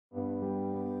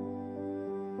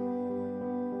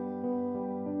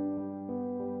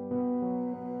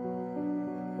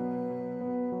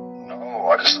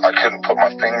I couldn't put my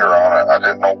finger on it. I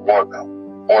didn't know what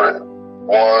it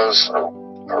was, or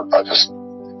I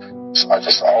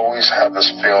just always had this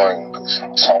feeling that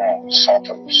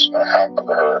something's gonna happen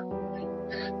to her.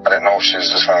 I didn't know if she was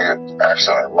just gonna get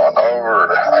accidentally run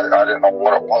over. I didn't know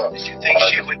what it was. Did you think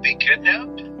she would be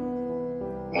kidnapped?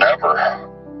 Never,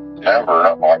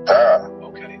 nothing like that.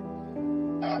 Okay.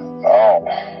 No,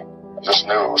 I just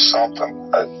knew it was something.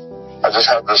 I just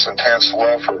had this intense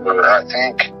love for her, and I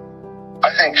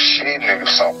think she knew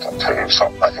something too.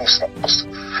 I think something was,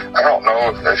 I don't know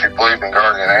if you believe in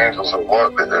guardian angels or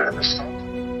what, but it was something.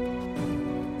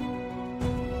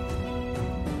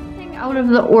 Out of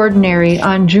the ordinary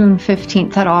on June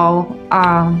 15th at all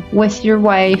with your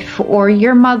wife or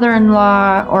your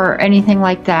mother-in-law or anything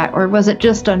like that? Or was it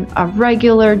just a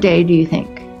regular day, do you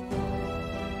think?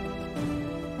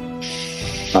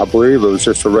 I believe it was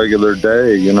just a regular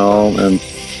day, and,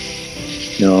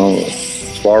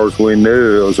 as far as we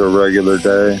knew, it was a regular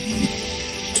day.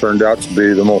 It turned out to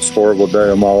be the most horrible day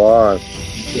of my life.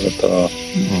 But,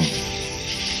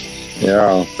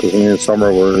 yeah, because me and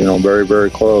Summer were, very, very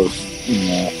close.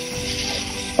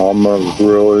 I'll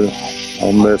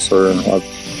miss her.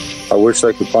 I wish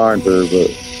they could find her,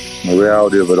 but the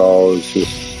reality of it all is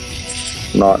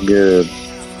just not good.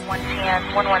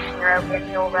 110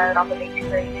 Midfield Road off of Beach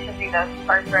Street. You should be the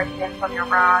first residence on your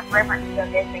right. Reference to a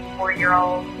missing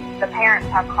 4-year-old. The parents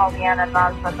have called me and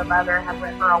advised that the mother had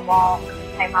went for a walk,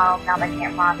 came home, now they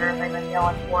can't find her. They've been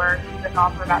feeling for her. She's been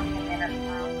gone for about 10 minutes now.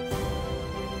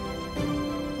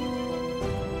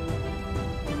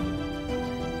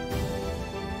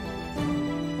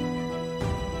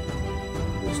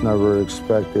 Never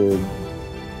expected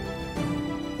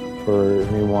for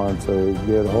anyone to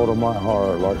get a hold of my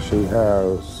heart like she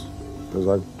has, because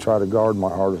I try to guard my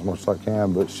heart as much as I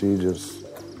can, but she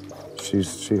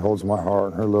holds my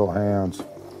heart in her little hands,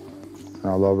 and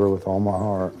I love her with all my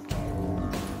heart.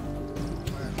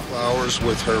 Flowers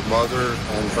with her mother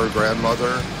and her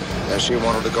grandmother, and she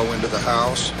wanted to go into the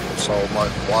house, so my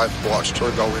wife watched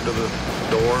her go into the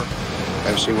door.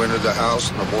 And she went into the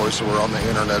house, and the boys were on the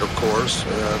internet, of course,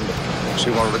 and she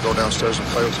wanted to go downstairs and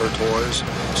play with her toys.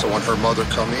 So when her mother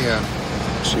come in,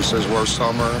 she says, "Where's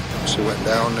Summer?" She went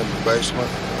down in the basement,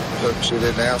 but she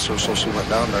didn't answer, so she went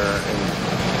down there,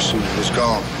 and she was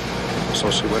gone. So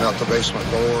she went out the basement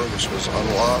door, which was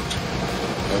unlocked,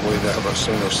 and we haven't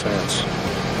seen her since.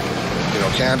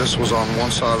 Candace was on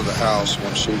one side of the house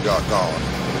when she got gone.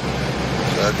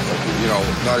 That,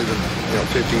 not even,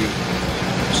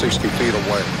 60 feet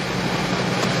away.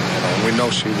 We know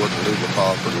she wouldn't leave the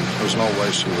property. There's no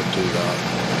way she would do that.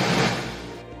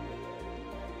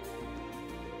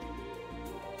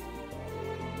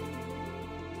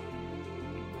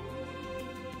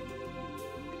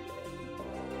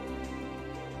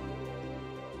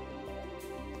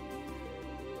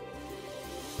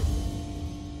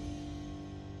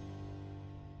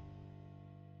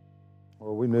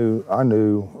 Well, I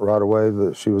knew right away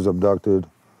that she was abducted.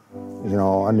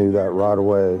 I knew that right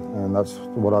away, and that's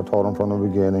what I told them from the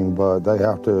beginning. But they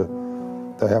have to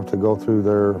go through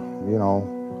their,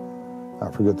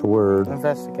 I forget the word.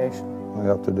 Investigation. They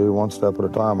have to do one step at a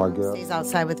time, I guess. Stays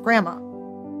outside with Grandma.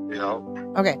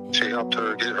 Okay. She helped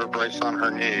her get her brace on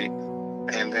her knee,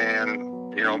 and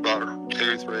then, about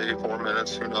 2, 3, 4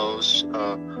 minutes, who knows,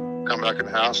 come back in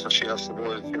the house, and she asked the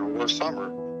boys, "Where's Summer?"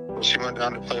 Well, she went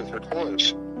down to play with her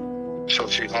toys. So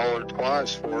she hollered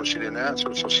twice for her. She didn't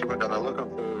answer, so she went down there looking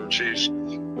for her,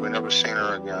 and we never seen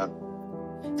her again.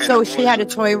 And so she had a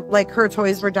toy, like her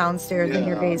toys were downstairs in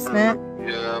your basement?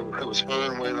 Yeah, it was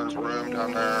her and Waylon's room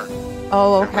down there.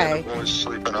 Oh, okay. The boys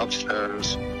sleeping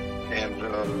upstairs, and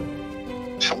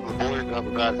some of the boys have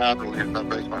a bad habit of leaving that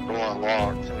basement door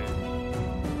unlocked.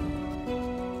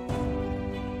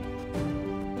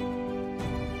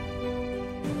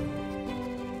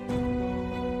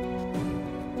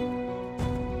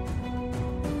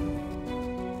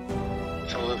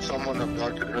 Someone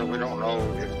abducted her. We don't know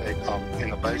if they come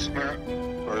in the basement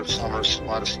or if Summer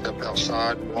might have stepped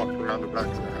outside and walked around the back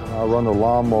of the house. I run the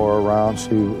lawnmower around.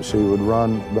 She would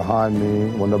run behind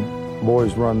me. When the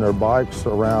boys run their bikes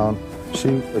around,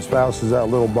 as fast as that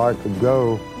little bike could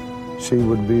go, she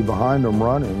would be behind them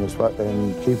running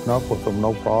and keeping up with them,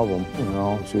 no problem.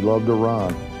 She loved to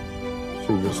run.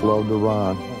 She just loved to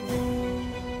run.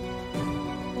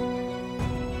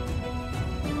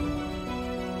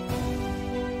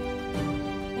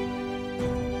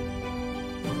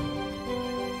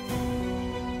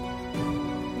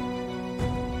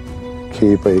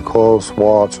 Keep a close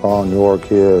watch on your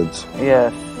kids.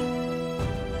 Yes.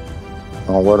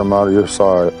 Don't let them out of your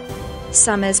sight.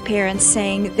 Summer's parents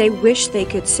saying they wish they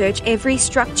could search every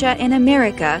structure in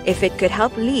America if it could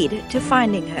help lead to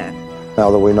finding her.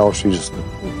 Now that we know she's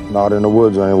not in the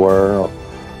woods anywhere,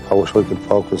 I wish we could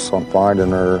focus on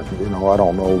finding her. You know, I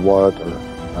don't know what, or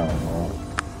I don't know.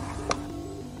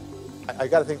 I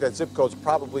got to think that zip code's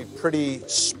probably pretty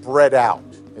spread out.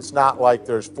 It's not like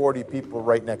there's 40 people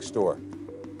right next door.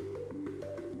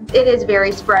 It is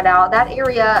very spread out. That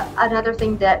area, another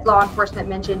thing that law enforcement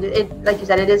mentioned, like you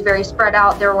said, it is very spread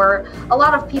out. There were a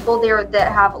lot of people there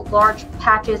that have large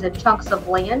patches and chunks of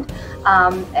land.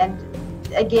 And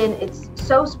again, it's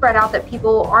so spread out that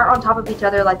people aren't on top of each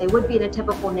other like they would be in a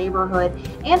typical neighborhood.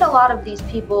 And a lot of these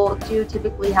people do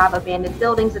typically have abandoned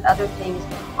buildings and other things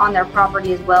on their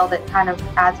property as well that kind of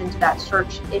adds into that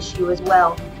search issue as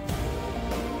well.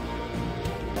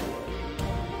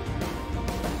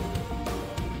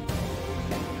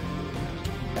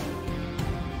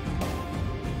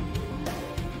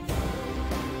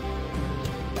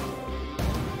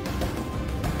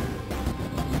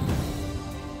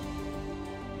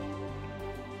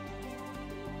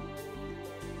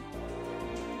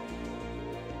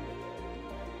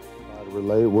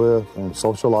 Relate with and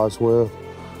socialize with.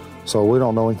 So we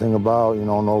don't know anything about, you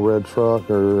know, no red truck,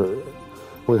 or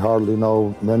we hardly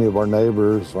know many of our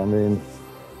neighbors. I mean,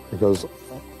 because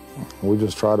we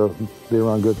just try to be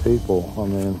around good people. I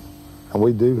mean, and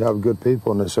we do have good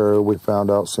people in this area. We found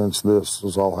out since this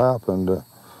has all happened.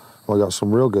 We got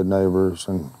some real good neighbors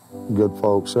and good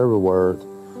folks everywhere.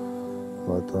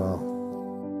 But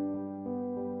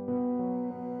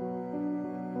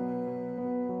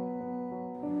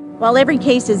while every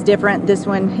case is different, this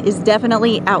one is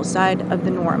definitely outside of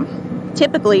the norm.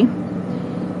 Typically,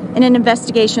 in an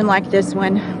investigation like this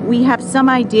one, we have some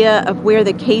idea of where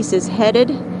the case is headed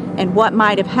and what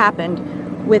might have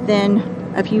happened within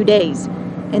a few days.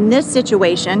 In this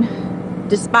situation,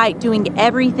 despite doing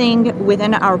everything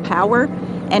within our power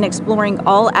and exploring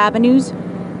all avenues,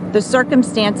 the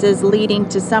circumstances leading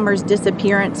to Summer's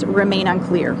disappearance remain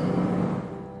unclear.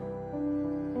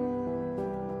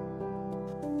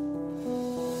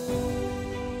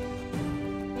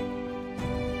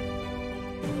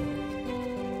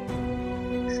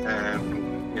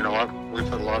 And, you know, we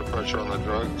put a lot of pressure on the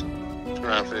drug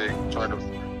traffic, trying to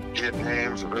get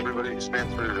names of everybody who's been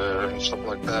through there and stuff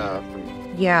like that.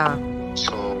 And yeah.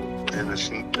 so, and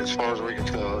as far as we can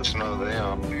tell, it's none of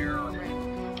them.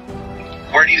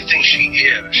 Where do you think she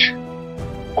is?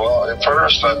 Well, at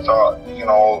first I thought, you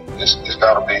know, it's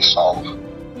got to be some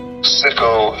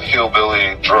sicko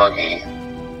hillbilly druggie,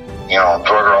 you know,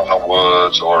 drug her out in the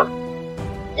woods, or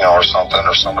you know, or something,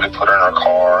 or somebody put her in her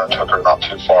car and took her not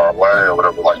too far away or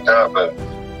whatever like that. But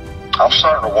I'm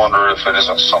starting to wonder if it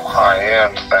isn't some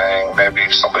high-end thing.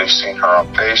 Maybe somebody's seen her on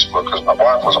Facebook, because my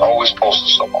wife was always posting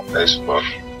stuff on Facebook.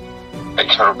 It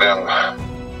could have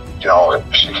been, you know,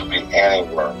 she could be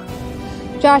anywhere.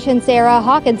 Josh and Sarah,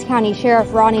 Hawkins County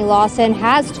Sheriff Ronnie Lawson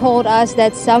has told us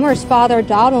that Summer's father,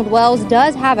 Donald Wells,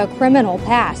 does have a criminal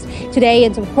past. Today,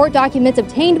 in some court documents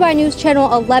obtained by News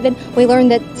Channel 11, we learned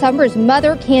that Summer's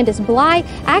mother, Candace Bly,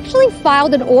 actually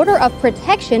filed an order of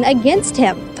protection against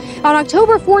him. On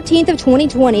October 14th of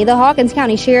 2020, the Hawkins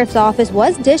County Sheriff's Office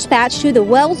was dispatched to the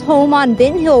Wells home on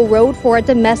Ben Hill Road for a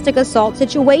domestic assault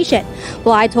situation.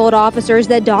 Bly told officers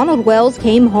that Donald Wells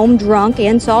came home drunk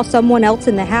and saw someone else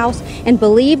in the house and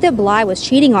believed that Bly was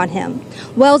cheating on him.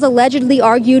 Wells allegedly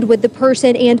argued with the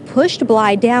person and pushed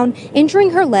Bly down,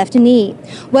 injuring her left knee.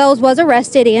 Wells was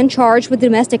arrested and charged with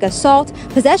domestic assault,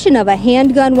 possession of a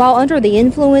handgun while under the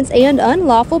influence, and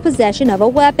unlawful possession of a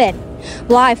weapon.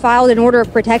 Bly filed an order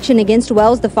of protection against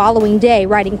Wells the following day,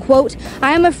 writing, quote,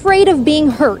 "I am afraid of being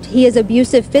hurt. He is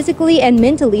abusive physically and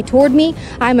mentally toward me.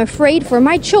 I am afraid for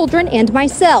my children and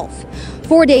myself."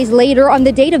 4 days later, on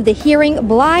the date of the hearing,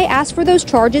 Bly asked for those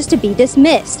charges to be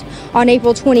dismissed. On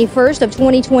April 21st of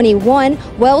 2021,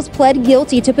 Wells pled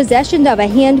guilty to possession of a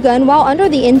handgun while under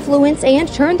the influence and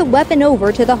turned the weapon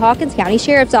over to the Hawkins County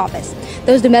Sheriff's Office.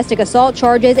 Those domestic assault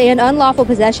charges and unlawful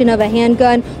possession of a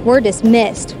handgun were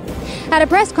dismissed. At a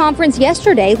press conference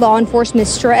yesterday, law enforcement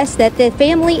stressed that the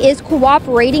family is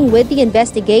cooperating with the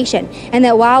investigation and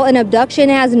that while an abduction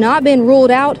has not been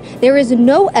ruled out, there is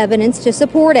no evidence to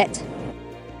support it.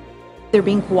 They're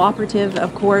being cooperative,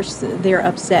 of course, they're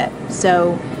upset.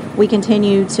 So we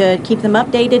continue to keep them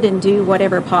updated and do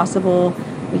whatever possible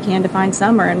we can to find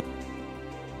Summer.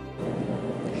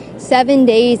 7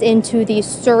 days into the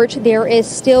search, there is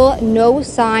still no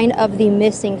sign of the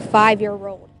missing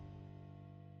 5-year-old.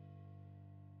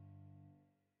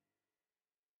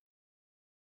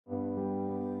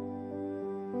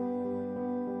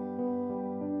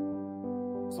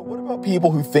 So what about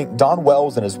people who think Don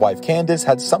Wells and his wife Candace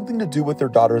had something to do with their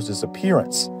daughter's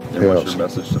disappearance? And what's your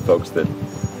message to folks that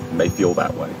may feel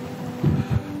that way?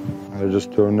 They're just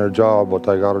doing their job, what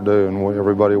they got to do, and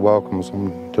everybody welcomes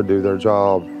them to do their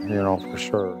job, you know, for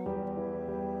sure.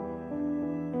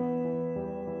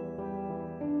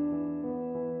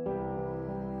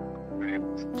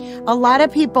 A lot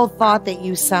of people thought that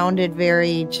you sounded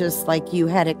very just like you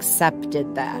had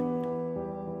accepted that.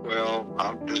 Well,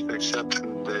 I'm just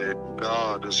accepting that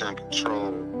God is in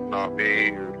control, not me.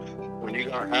 When you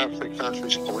got half the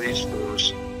country's police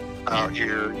force out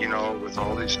here, you know, with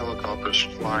all these helicopters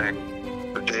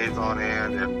flying for days on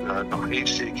end and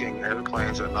heat-seeking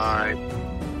airplanes at night,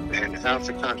 and half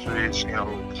the country's, you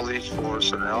know, police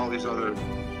force and all these other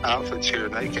outfits here,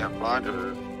 and they can't find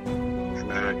her.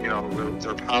 And, you know,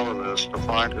 they're powerless to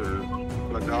find her.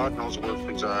 But God knows where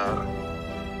she's at.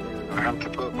 And I have to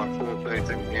put my full faith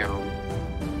in Him.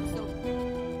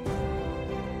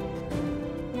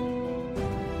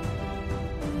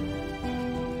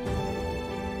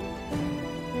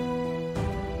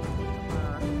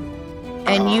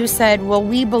 And you said, well,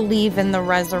 we believe in the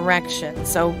resurrection.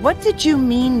 So what did you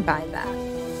mean by that?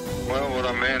 Well, what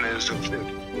I meant is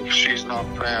if she's not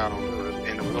found,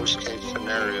 in the worst case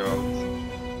scenario,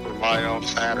 for my own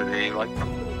sanity, like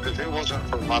if it wasn't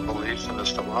for my belief in this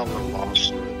stuff, I would have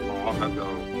lost it long ago.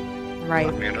 Right.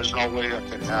 I mean, there's no way I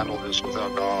can handle this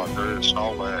without God. There is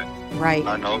no way. Right.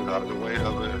 I know that the weight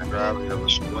of it and the gravity of it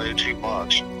is way too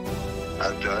much. I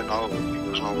know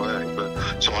there's no way.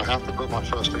 But so I have to put my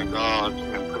trust in God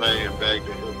and pray and beg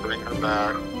that He'll bring her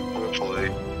back,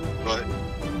 hopefully. But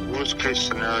worst case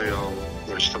scenario,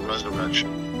 there's the resurrection.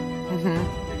 Mm-hmm.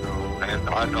 You know, and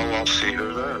I know I'll see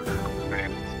her there. I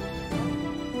mean,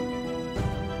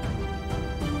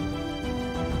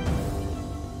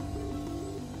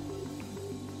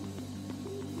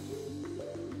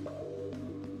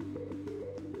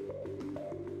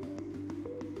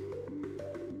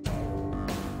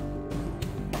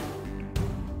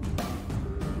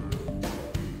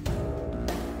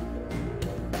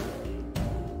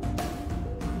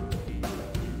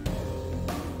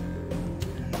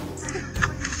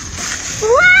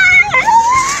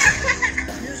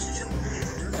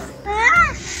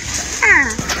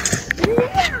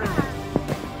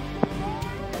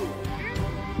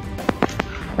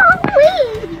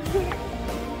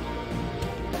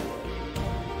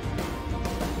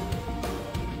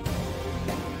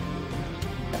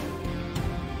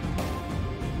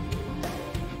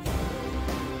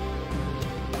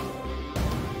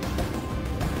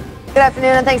 Good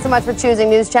afternoon, and thanks so much for choosing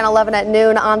News Channel 11 at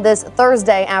noon on this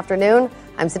Thursday afternoon.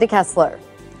 I'm Cindy Kessler.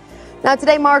 Now,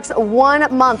 today marks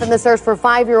 1 month in the search for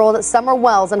 5-year-old Summer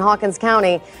Wells in Hawkins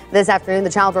County. This afternoon, the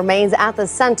child remains at the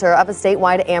center of a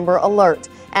statewide Amber Alert.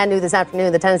 And new this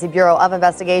afternoon, the Tennessee Bureau of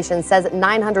Investigation says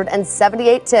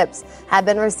 978 tips have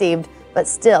been received, but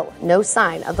still no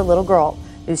sign of the little girl.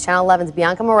 News Channel 11's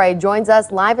Bianca Murray joins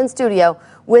us live in studio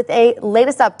with a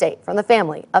latest update from the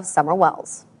family of Summer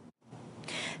Wells.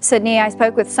 Sydney, I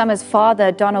spoke with Summer's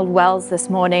father, Donald Wells,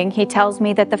 this morning. He tells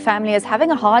me that the family is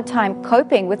having a hard time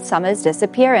coping with Summer's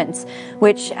disappearance,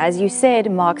 which, as you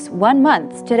said, marks 1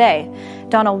 month today.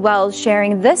 Donald Wells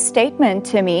sharing this statement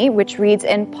to me, which reads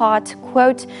in part,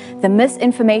 quote, "The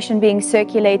misinformation being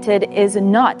circulated is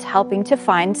not helping to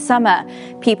find Summer.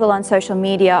 People on social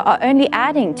media are only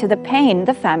adding to the pain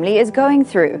the family is going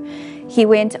through." He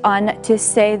went on to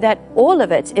say that all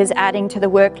of it is adding to the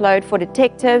workload for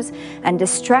detectives and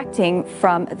distracting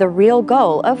from the real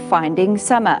goal of finding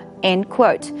Summer, end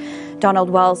quote. Donald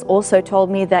Wells also told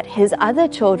me that his other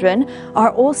children are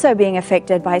also being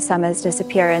affected by Summer's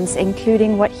disappearance,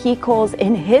 including what he calls,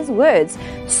 in his words,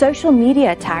 social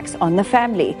media attacks on the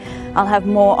family. I'll have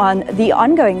more on the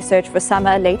ongoing search for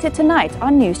Summer later tonight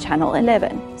on News Channel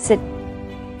 11.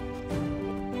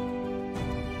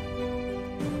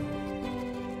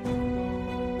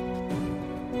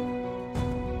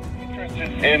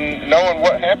 In knowing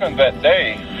what happened that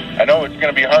day, I know it's going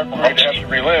to be hard for me to have to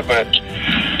relive, but...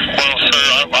 Well,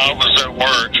 sir, I was at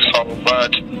work, so,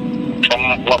 but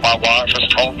from what my wife has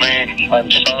told me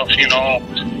and stuff, you know,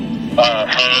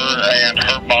 her and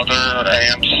her mother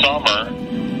and Summer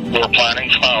were planting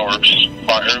flowers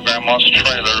by her grandma's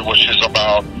trailer, which is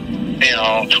about,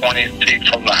 20 feet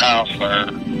from the house there,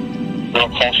 real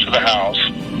close to the house.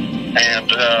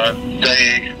 And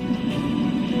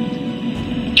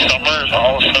Summer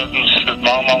all of a sudden said,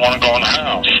 "Mom, I want to go in the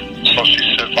house." So she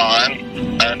said,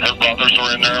 "Fine." And her brothers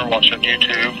were in there watching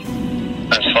YouTube.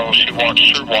 And so she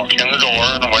watched her walk in the door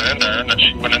and went in there. And then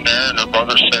she went in there and her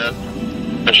brother said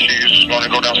that she was going to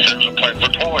go downstairs and play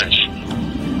with toys.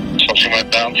 So So she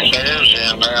went downstairs,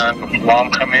 and then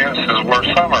Mom come in and says, "Where's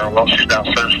Summer?" Well, she's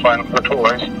downstairs playing with the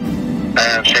toys.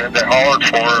 And they hollered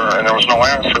for her, and there was no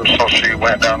answer, so she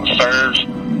went down the stairs,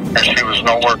 and she was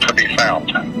nowhere to be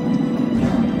found.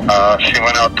 She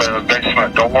went out the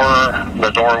basement door.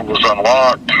 The door was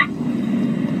unlocked,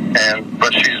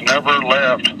 but she's never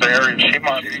left the area.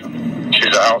 She's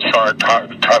an outside type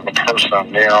of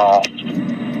person, you know.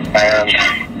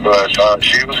 But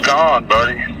she was gone,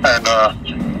 buddy. And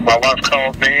my wife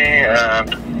called me,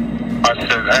 and I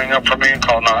said, "Hang up for me and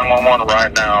call 911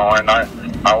 right now." And I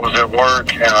was at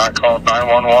work, and I called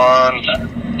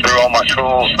 911, threw all my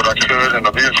tools that I could in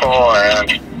the vehicle,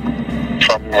 and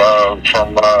from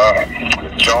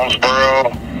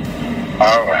Jonesboro,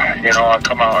 I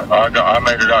come out. I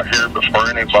made it out here before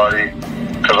anybody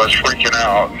because I was freaking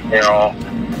out, you know.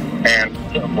 And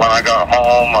when I got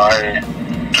home, I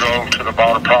drove to the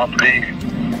bottom property,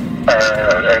 and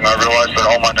I realized that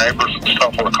all my neighbors and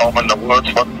stuff were combing the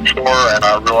woods looking for her, and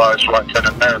I realized right then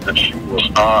and there that she was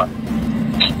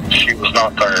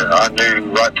not there. I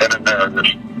knew right then and there that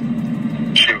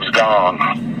she was gone.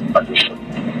 I just,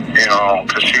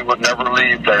 because she would never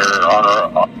leave there on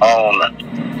her own.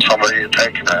 Somebody had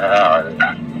taken her out.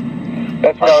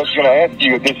 That's what I was going to ask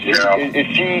you. Is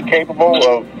she capable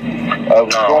of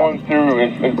going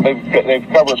through? They've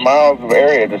covered miles of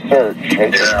area to search.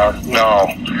 No,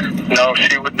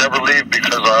 she would never leave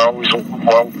because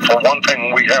for one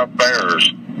thing, we have bears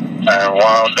and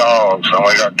wild dogs, and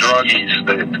we got druggies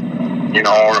that,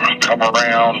 come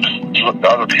around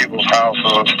other people's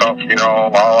houses and stuff,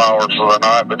 all hours of the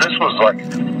night. But this was like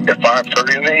at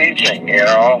 5:30 in the evening,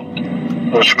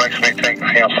 which makes me think,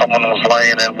 someone was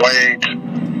laying in wait.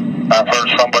 I've heard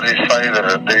somebody say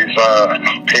that these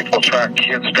people track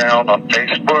kids down on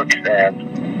Facebook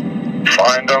and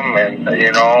find them, and,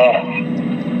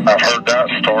 I've heard that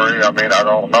story. I mean, I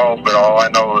don't know, but all I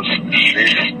know is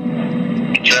she's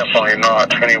definitely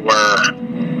not anywhere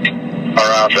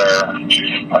around there.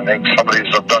 I think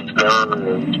somebody's abducted her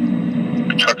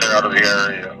and took her out of the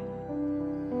area.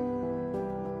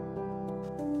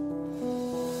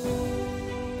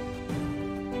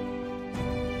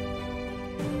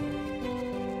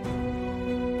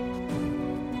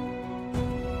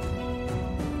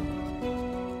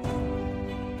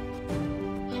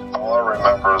 All I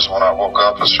remember is when I woke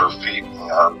up is her feet and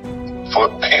her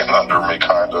foot being under me,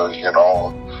 kind of, I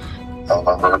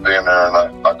remember her being there, and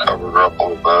I covered her up a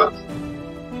little bit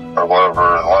or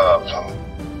whatever and left.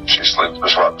 And she sleeps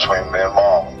just right between me and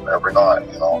Mom every night,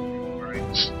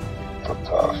 But,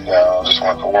 I just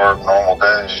went to work, normal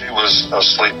day. She was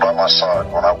asleep by my side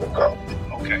when I woke up.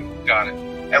 Okay, got it.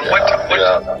 And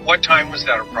what time was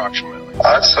that approximately?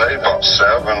 I'd say about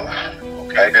 7,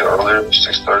 maybe earlier,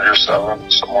 6:30 or 7,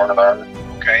 somewhere in there.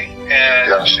 Okay, and...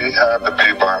 Yeah, she had to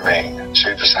be by me.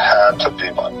 She just had to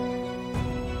be by me.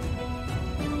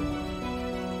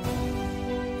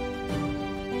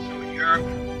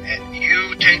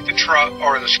 You take the truck,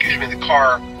 or the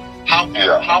car.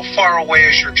 How far away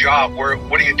is your job?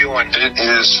 What are you doing? It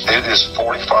is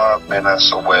 45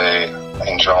 minutes away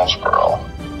in Jonesboro. All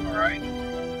right.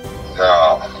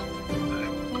 Yeah.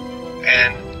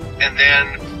 And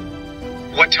then,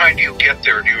 what time do you get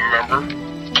there? Do you remember?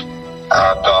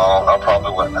 I don't. I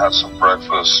probably went and had some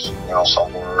breakfast,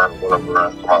 somewhere or whatever,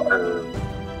 and come out here.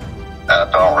 I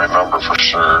don't remember for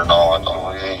sure. No, I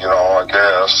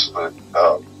guess that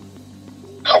a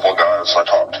couple of guys I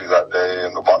talked to that day,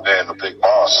 and the big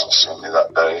boss that seen me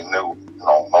that day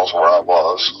knows where I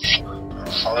was.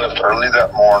 I left early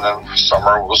that morning.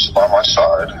 Summer was by my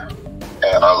side,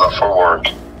 and I left for work.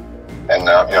 And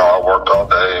I worked all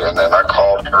day, and then I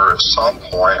called her at some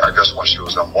point. I guess when she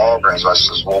was in Walgreens, I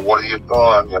says, "Well, what are you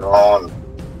doing?" And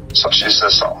so she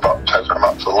said something about taking them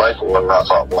out to the lake or whatever. I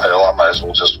thought, well, hell, I might as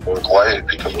well just work late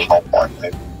because there's no point in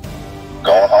me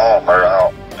going home. They're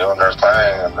out doing their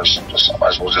thing, and I might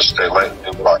as well just stay late and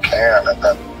do what I can. And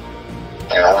then,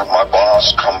 my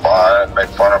boss come by and make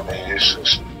fun of me.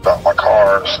 She's about my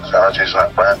car. She's using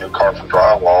that brand new car for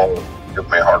drywall and give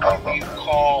me a hard time. You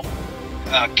call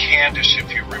Candace, if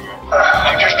you remember.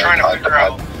 I'm just trying to figure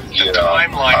out the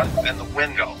timeline and the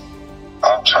window.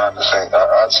 I'm trying to think.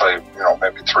 I'd say,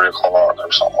 maybe 3 o'clock or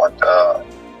something like that.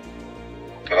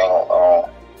 But I don't know.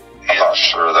 I'm not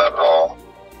sure of that at all.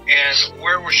 And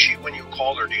where was she when you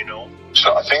called her? Do you know?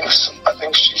 So I think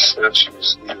she said she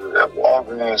was either at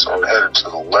Walgreens or headed to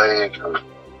the lake, or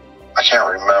I can't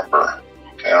remember.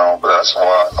 But that's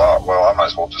why I thought, well, I might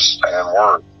as well just stay and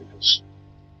work because,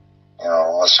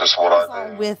 that's just what I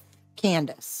do. With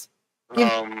Candace.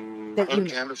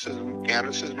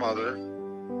 Candace's mother.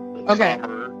 Okay.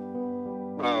 Summer,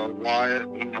 Wyatt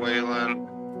and Waylon,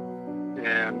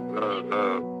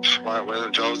 and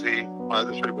Josie, my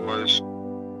other 3 boys.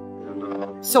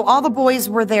 And, So all the boys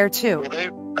were there too?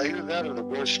 Well, either that or the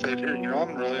boys stayed here. You know,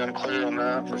 I'm really unclear on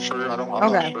that for sure. I'm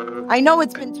Okay. not sure. I know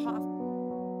it's been tough.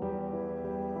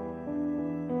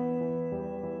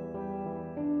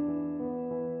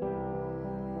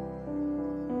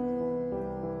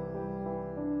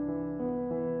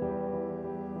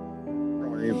 I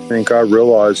don't even think I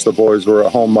realized the boys were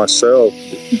at home myself.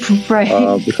 Right.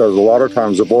 Because a lot of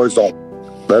times the boys don't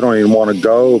even want to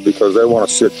go because they want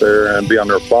to sit there and be on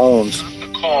their phones. The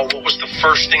call, what was the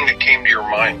first thing that came to your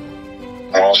mind?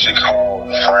 Well, she called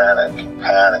frantic,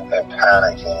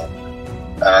 panicking.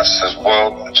 And I said,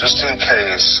 well, just in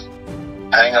case,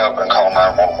 hang up and call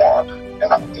 911.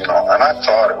 And I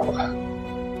thought it was,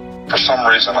 for some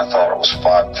reason, I thought it was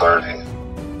 5:30.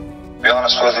 To be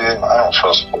honest with you, I don't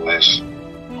trust police.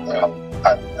 You know,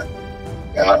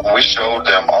 and we showed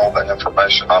them all the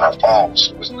information on our phones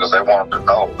because they wanted to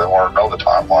know. They wanted to know the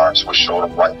timelines. We showed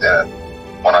them right then.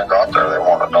 When I got there, they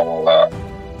wanted to know all that.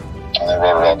 And they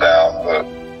wrote it all down.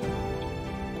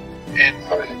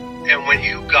 And when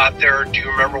you got there, do you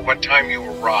remember what time you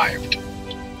arrived?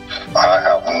 I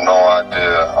have no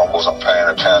idea. I wasn't paying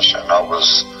attention. I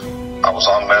was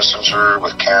on Messenger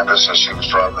with Candace, and she was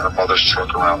driving her mother's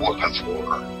truck around looking for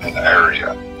her in the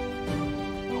area.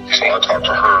 So I talked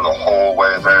to her the whole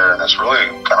way there, and it's really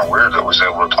kind of weird that we was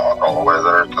able to talk all the way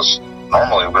there because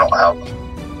normally we don't have a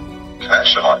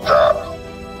connection like that.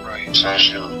 Right. As soon as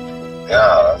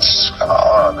yeah, it's kind of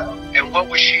odd. And what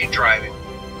was she driving?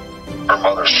 Her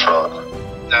mother's truck.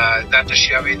 Not the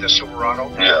Chevy, the Silverado?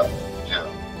 Yeah.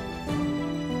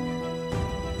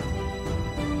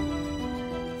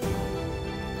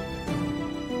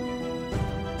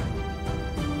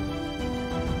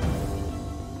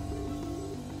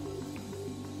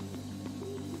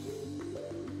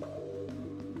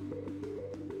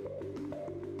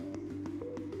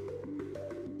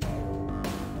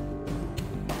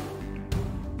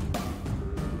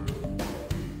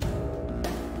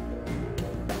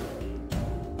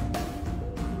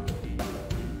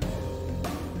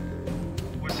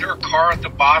 Was there a car at the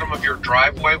bottom of your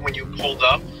driveway when you pulled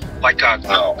up? Like a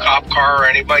cop car or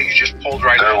anybody? You just pulled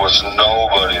right There up? was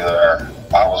nobody there.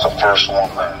 I was the first one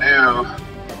that knew.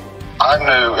 I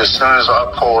knew as soon as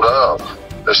I pulled up.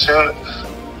 As soon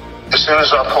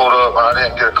as I pulled up and I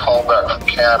didn't get a call back from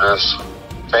Candace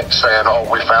saying, oh,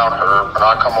 we found her, and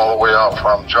I come all the way out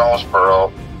from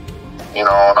Jonesboro, you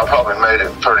know, and I probably made it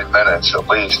in 30 minutes at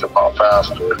least, if not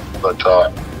faster. But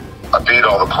I beat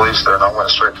all the police there, and I went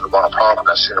straight to the bottom property.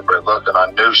 I seen everybody looking.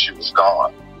 I knew she was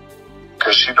gone.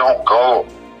 Because she don't go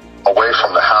away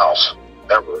from the house,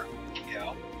 ever.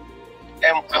 Yeah.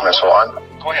 And so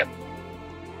Go ahead.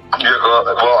 Yeah,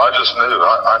 well, I just knew.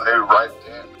 I knew right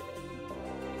then.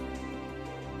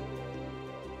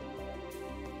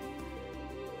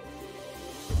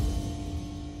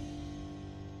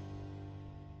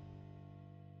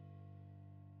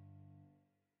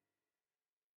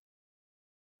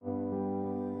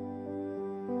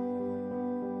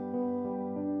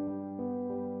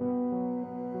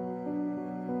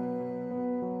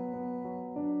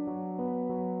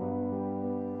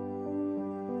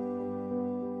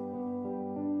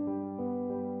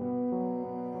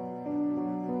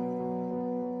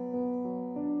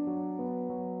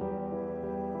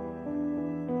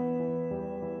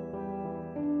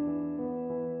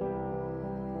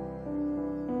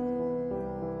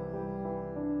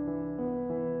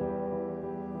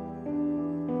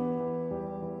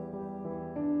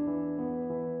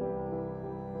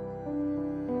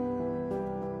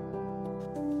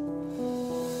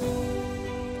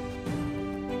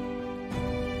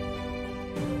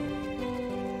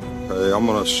 Okay, I'm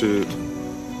gonna shoot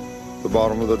the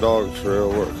bottom of the dog trail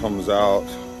where it comes out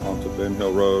onto Ben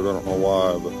Hill Road. I don't know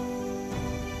why, but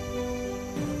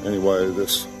anyway,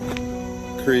 this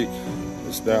creek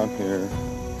is down here.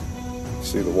 You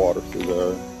see the water through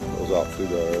there, goes out through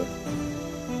there.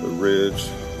 The ridge,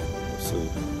 let's see.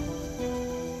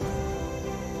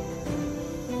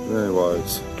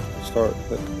 Anyways, start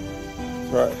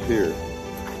right here.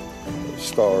 It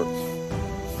starts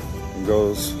and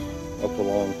goes up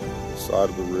along the side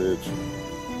of the ridge,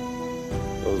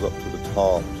 goes up to the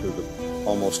top,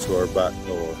 almost to our back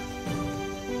door.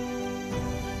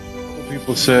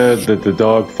 People said that the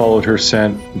dog followed her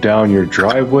scent down your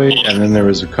driveway, and then there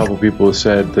was a couple people who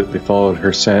said that they followed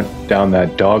her scent down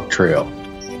that dog trail.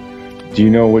 Do you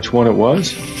know which one it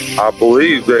was? I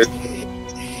believe it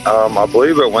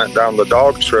went down the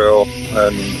dog trail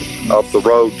and up the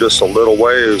road just a little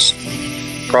ways,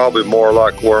 probably more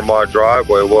like where my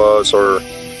driveway was, or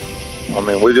I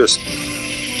mean, we just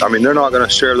I mean, they're not going to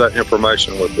share that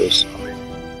information with us. I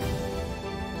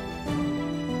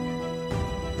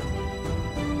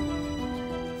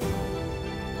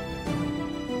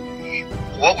mean,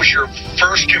 what was your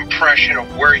first impression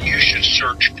of where you should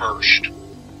search first?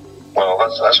 well,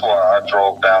 that's why I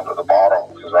drove down to the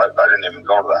bottom, because I didn't even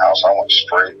go to the house. I went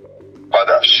straight by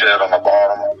that shed on the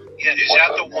bottom. Yeah, is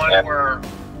that the one where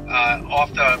off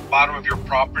the bottom of your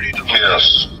property to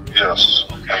the Yes.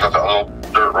 I got that little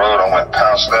dirt road. I went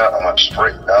past that. I went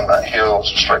straight down that hill,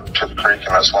 straight to the creek, and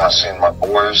that's when I seen my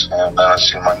boys. And then I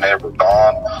seen my neighbor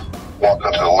Don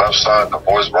walking to the left side. The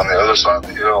boys were on the other side of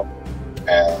the hill,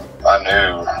 and I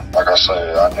knew, like I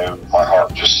say, I knew my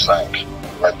heart just sank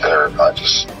right there. I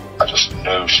just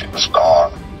knew she was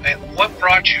gone. And what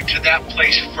brought you to that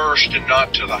place first and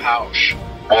not to the house?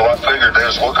 Well, I figured they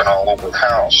was looking all over the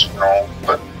house, you know,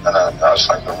 and I was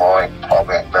thinking, well, I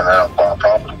probably ain't been out buying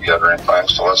property yet or anything,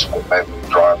 so that's what made me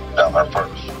drive down there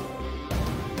first.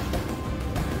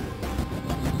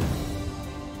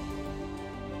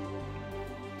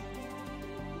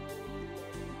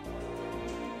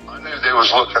 I knew they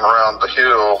was looking around the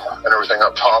hill and everything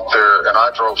up top there, and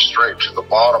I drove straight to the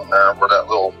bottom there where that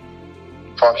little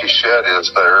funky shed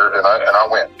is there, and I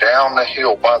went down the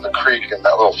hill by the creek in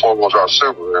that little four-wheel drive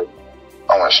Subaru.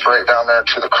 I went straight down there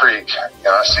to the creek, and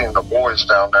I seen the boys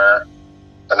down there,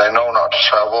 and they know not to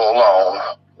travel alone.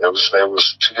 They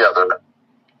was together,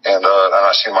 and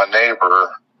I seen my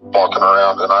neighbor walking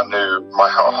around, and I knew my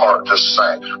heart just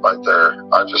sank right there.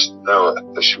 I just knew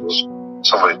it, that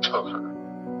somebody took her.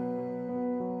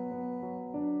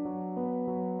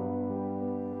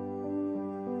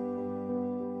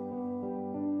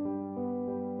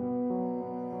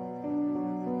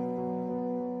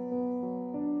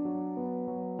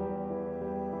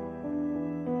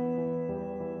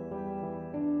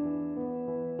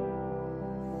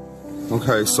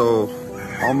 Okay, so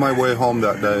on my way home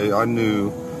that day, I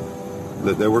knew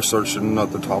that they were searching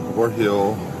at the top of our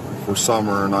hill for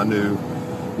Summer, and I knew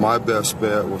my best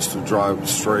bet was to drive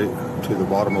straight to the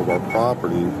bottom of our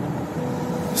property.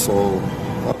 So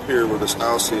up here where this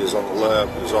house is on the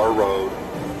left is our road.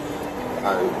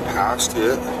 I passed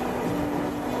it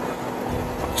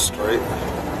straight.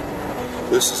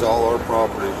 This is all our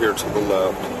property here to the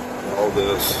left. All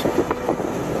this,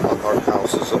 our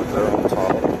house is up there on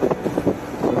top.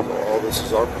 This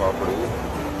is our property.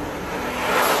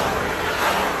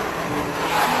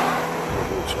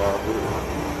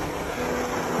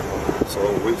 So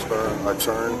I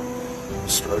turn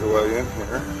straight away in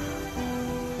here.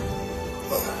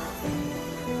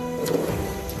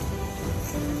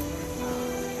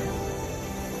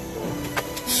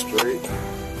 Straight.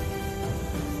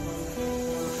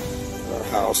 Our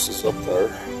house is up there.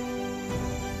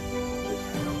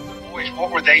 Boys,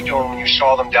 what were they doing when you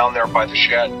saw them down there by the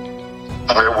shed?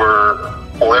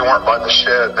 They weren't by the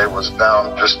shed. They was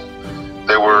down if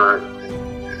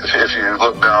you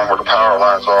look down where the power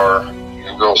lines are,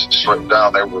 you go straight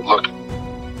down, they were looking,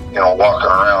 walking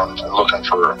around and looking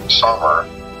for Summer.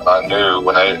 And I knew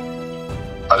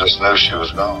I just knew she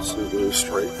was gone. So we go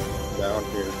straight down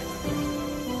here.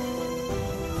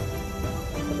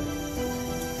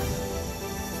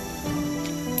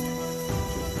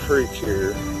 Creek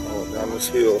here, down this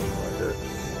hill right here.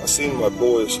 I seen my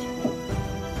boys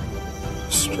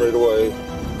straight away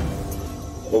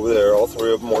over there. All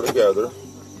three of them were together,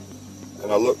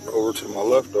 and I looked over to my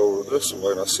left over this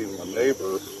way, and I seen my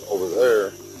neighbor over there.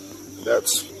 And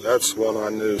that's when I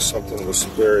knew something was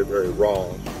very, very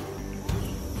wrong.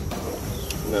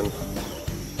 And then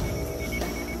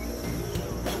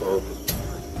so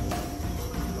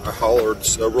I hollered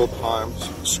several times,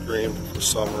 screamed for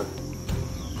Summer.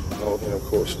 And of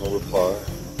course, no reply.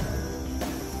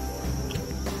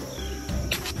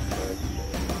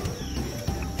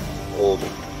 Old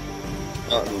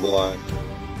mountain blind.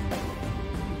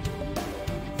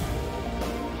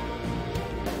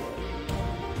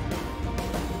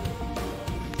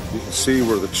 You can see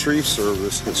where the tree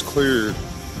service has cleared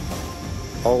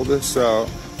all this out,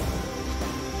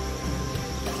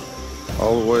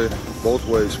 all the way, both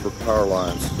ways for power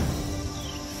lines.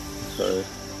 Okay,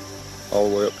 all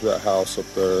the way up to that house up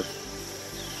there.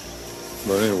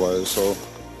 But anyway, so.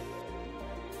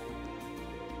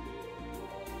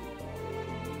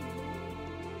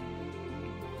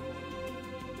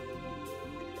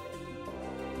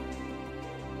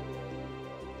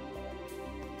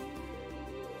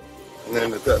 And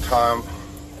then at that time,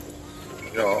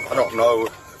 I don't know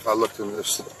if I looked in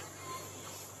this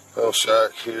L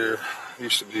shack here. It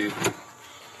used to be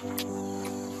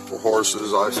for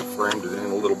horses. I framed it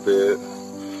in a little bit.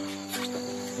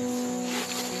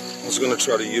 I was going to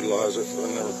try to utilize it, but I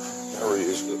never Never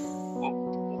used it.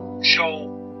 So,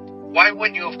 why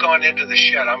wouldn't you have gone into the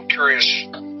shed? I'm curious.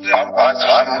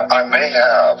 I may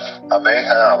have.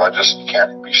 I just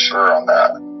can't be sure on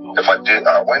that. If I did,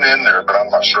 I went in there, but I'm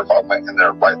not sure if I went in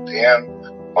there right then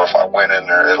or if I went in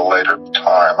there at a later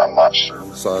time. I'm not sure.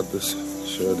 Inside this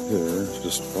shed here, it's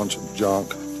just a bunch of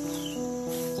junk.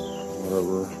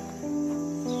 Whatever.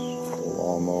 A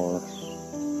lawnmower.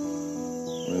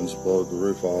 Winds blowed the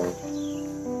roof off.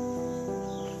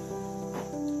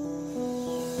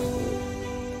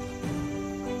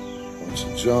 Bunch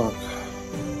of junk.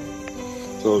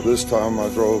 So this time I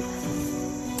drove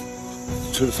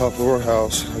to the top of our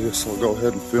house. I guess I'll go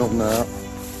ahead and film that.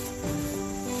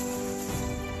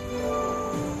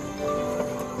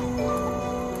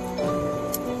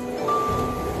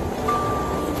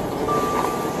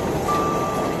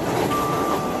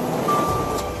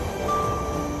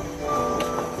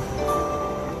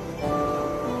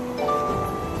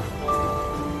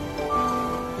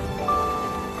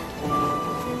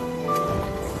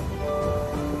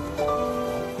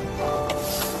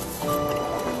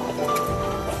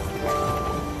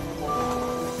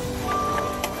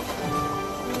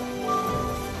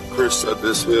 Chris said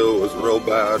this hill was real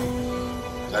bad.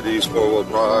 I had to use four-wheel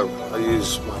drive. I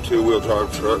use my two-wheel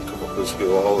drive truck to come up this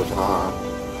hill all the time.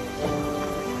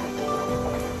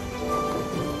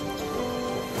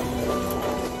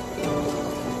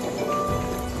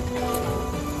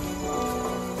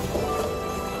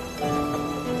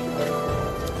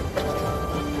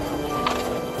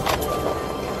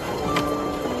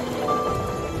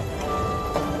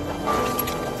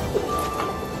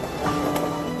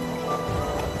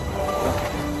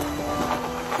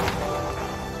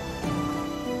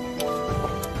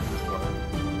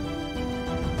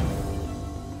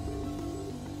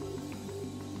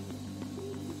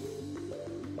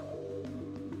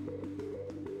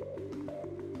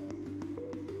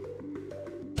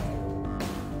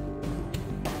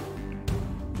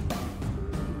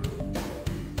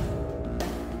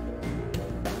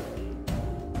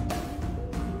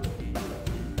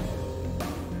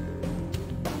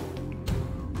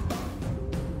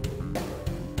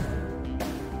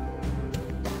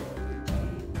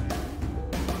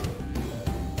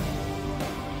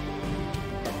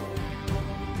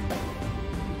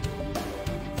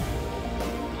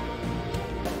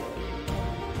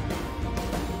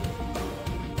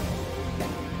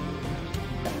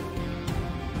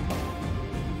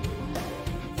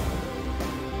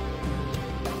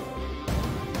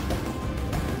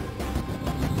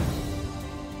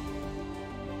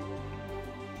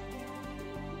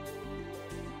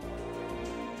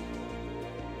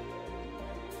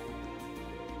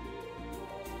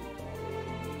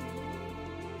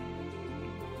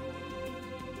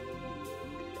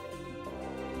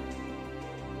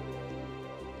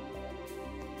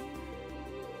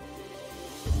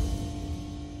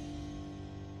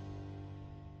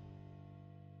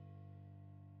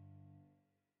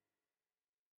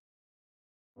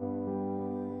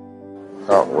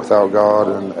 Without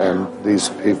God and these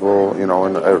people, you know,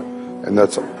 and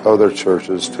that's other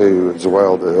churches too as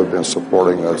well that have been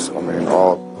supporting us. I mean,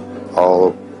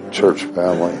 all church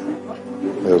family.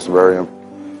 It was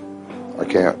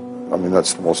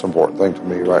that's the most important thing to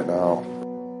me right now.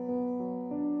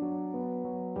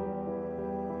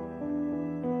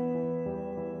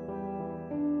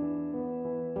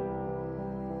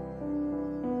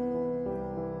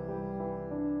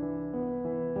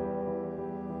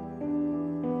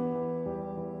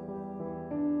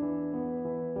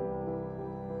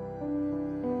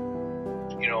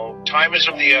 You know, time is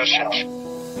of the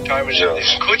essence. Time is of the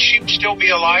essence. Could she still be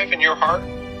alive in your heart?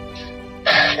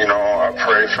 You know, I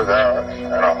pray for that,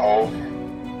 and I hope.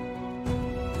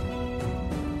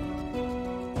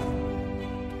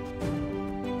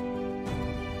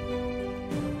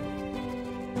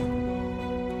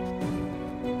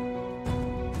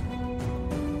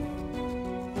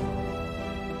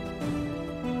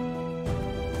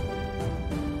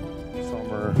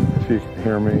 Summer, if you can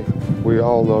hear me, we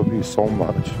all love you so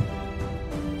much.